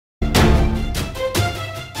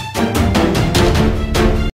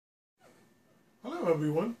Hello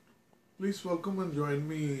everyone, please welcome and join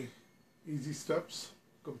me Easy Steps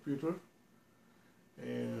Computer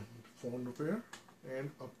and Phone Repair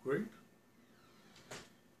and Upgrade.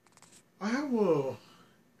 I have a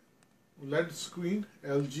LED screen,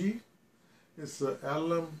 LG, it's a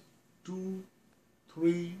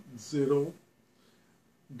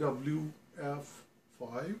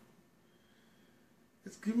LM230WF5.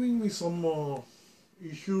 It's giving me some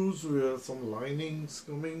issues with some linings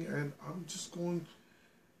coming, and I'm just going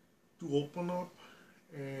to open up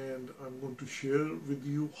and I'm going to share with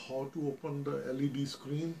you how to open the LED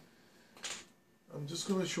screen. I'm just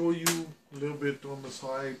going to show you a little bit on the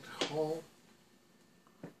side how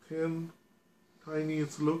thin, tiny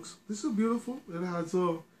it looks. This is beautiful. It has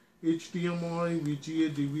a HDMI, VGA,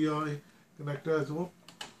 DVI connector as well.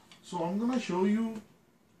 So I'm going to show you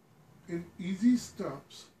in easy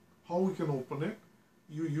steps how we can open it.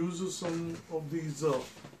 You use some of these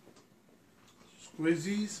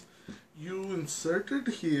squeezies, you insert it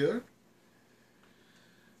here,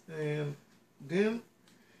 and then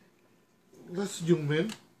let's zoom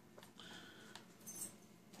in.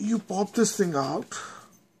 You pop this thing out,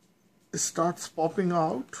 it starts popping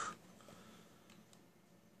out.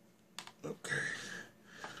 Okay,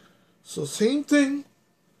 so same thing.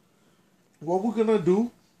 What we're gonna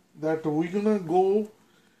do, that we're gonna go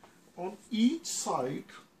on each side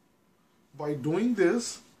by doing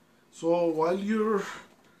this. So while you're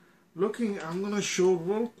looking, I'm gonna show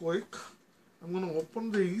real quick. I'm gonna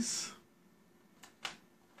open these.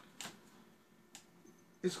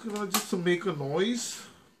 It's gonna just make a noise.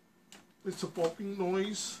 It's a popping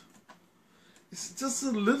noise. It's just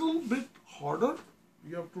a little bit harder.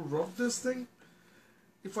 You have to rub this thing.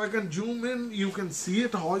 If I can zoom in, you can see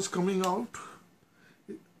it, how it's coming out.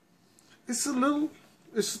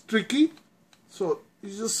 It's tricky, so you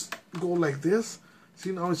just go like this.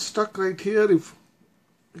 See, now it's stuck right here.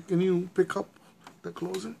 Can you pick up the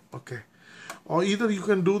closing? Okay. Or either you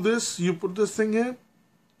can do this, you put this thing in,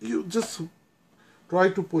 you just try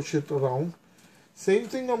to push it around. Same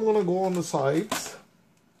thing, I'm gonna go on the sides,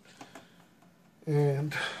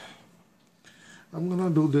 and I'm gonna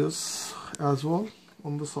do this as well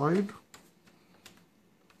on the side.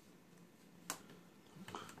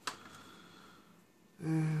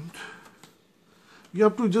 And you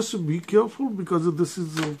have to just be careful because this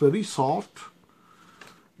is very soft,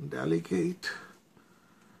 delicate.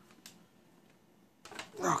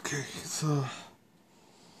 Okay, so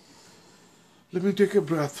let me take a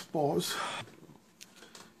breath, pause.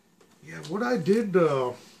 Yeah, what I did,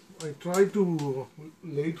 I tried to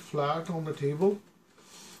lay it flat on the table.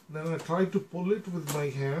 Then I tried to pull it with my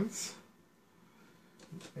hands,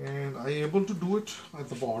 and I able to do it at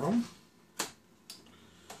the bottom.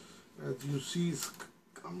 As you see, it's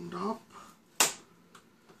come up.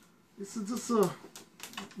 This is just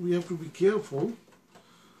we have to be careful.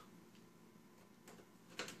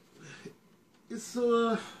 It's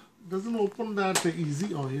doesn't open that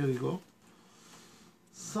easy. Oh, here you go.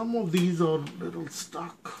 Some of these are a little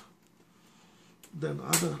stuck than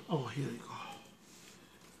other. Oh, here you go.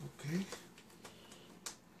 Okay.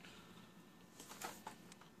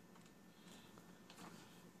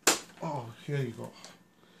 Oh, here you go.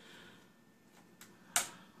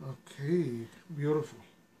 Okay, beautiful.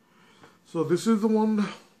 So this is the one,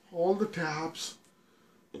 all the tabs,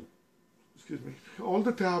 excuse me, all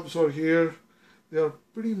the tabs are here. They are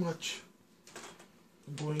pretty much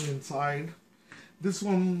going inside. This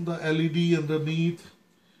one, the LED underneath,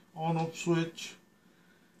 on-off switch.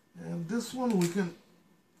 And this one we can,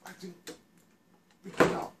 I think, pick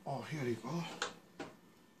it up. Oh, here you go.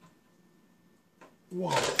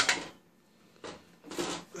 Wow.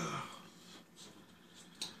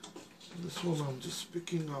 This one I'm just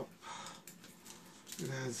picking up.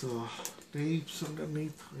 It has tapes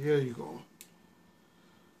underneath. Here you go.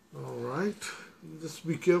 Alright, just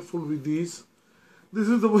be careful with these. This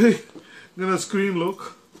is the way the screen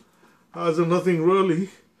look. Has nothing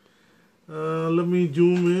really. Let me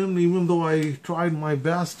zoom in. Even though I tried my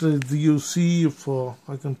best, you see if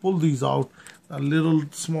I can pull these out. The little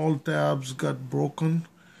small tabs got broken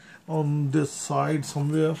on this side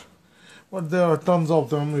somewhere. But there are tons of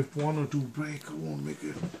them. If one or two break, it won't make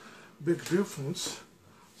a big difference.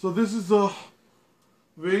 So this is the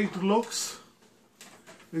way it looks.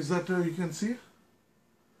 Is that you can see?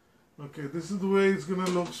 Okay, this is the way it's gonna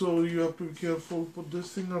look. So you have to be careful. Put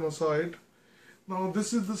this thing on the side. Now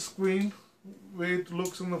this is the screen, way it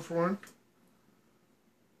looks in the front.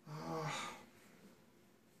 I'm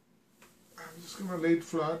just gonna lay it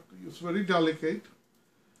flat. It's very delicate.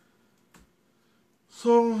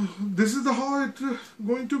 So this is how it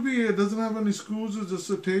going to be. It doesn't have any screws, it's just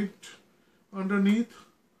a taped underneath.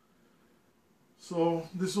 So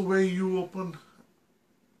this is the way you open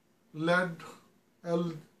LED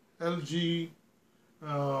LG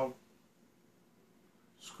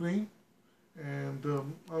screen, and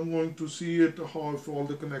I'm going to see it how if all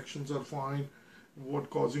the connections are fine, what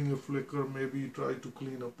causing a flicker, maybe try to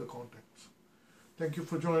clean up the contacts. Thank you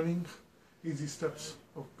for joining Easy Steps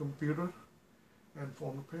of Computer and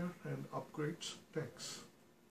Phone Repair and Upgrades. Thanks.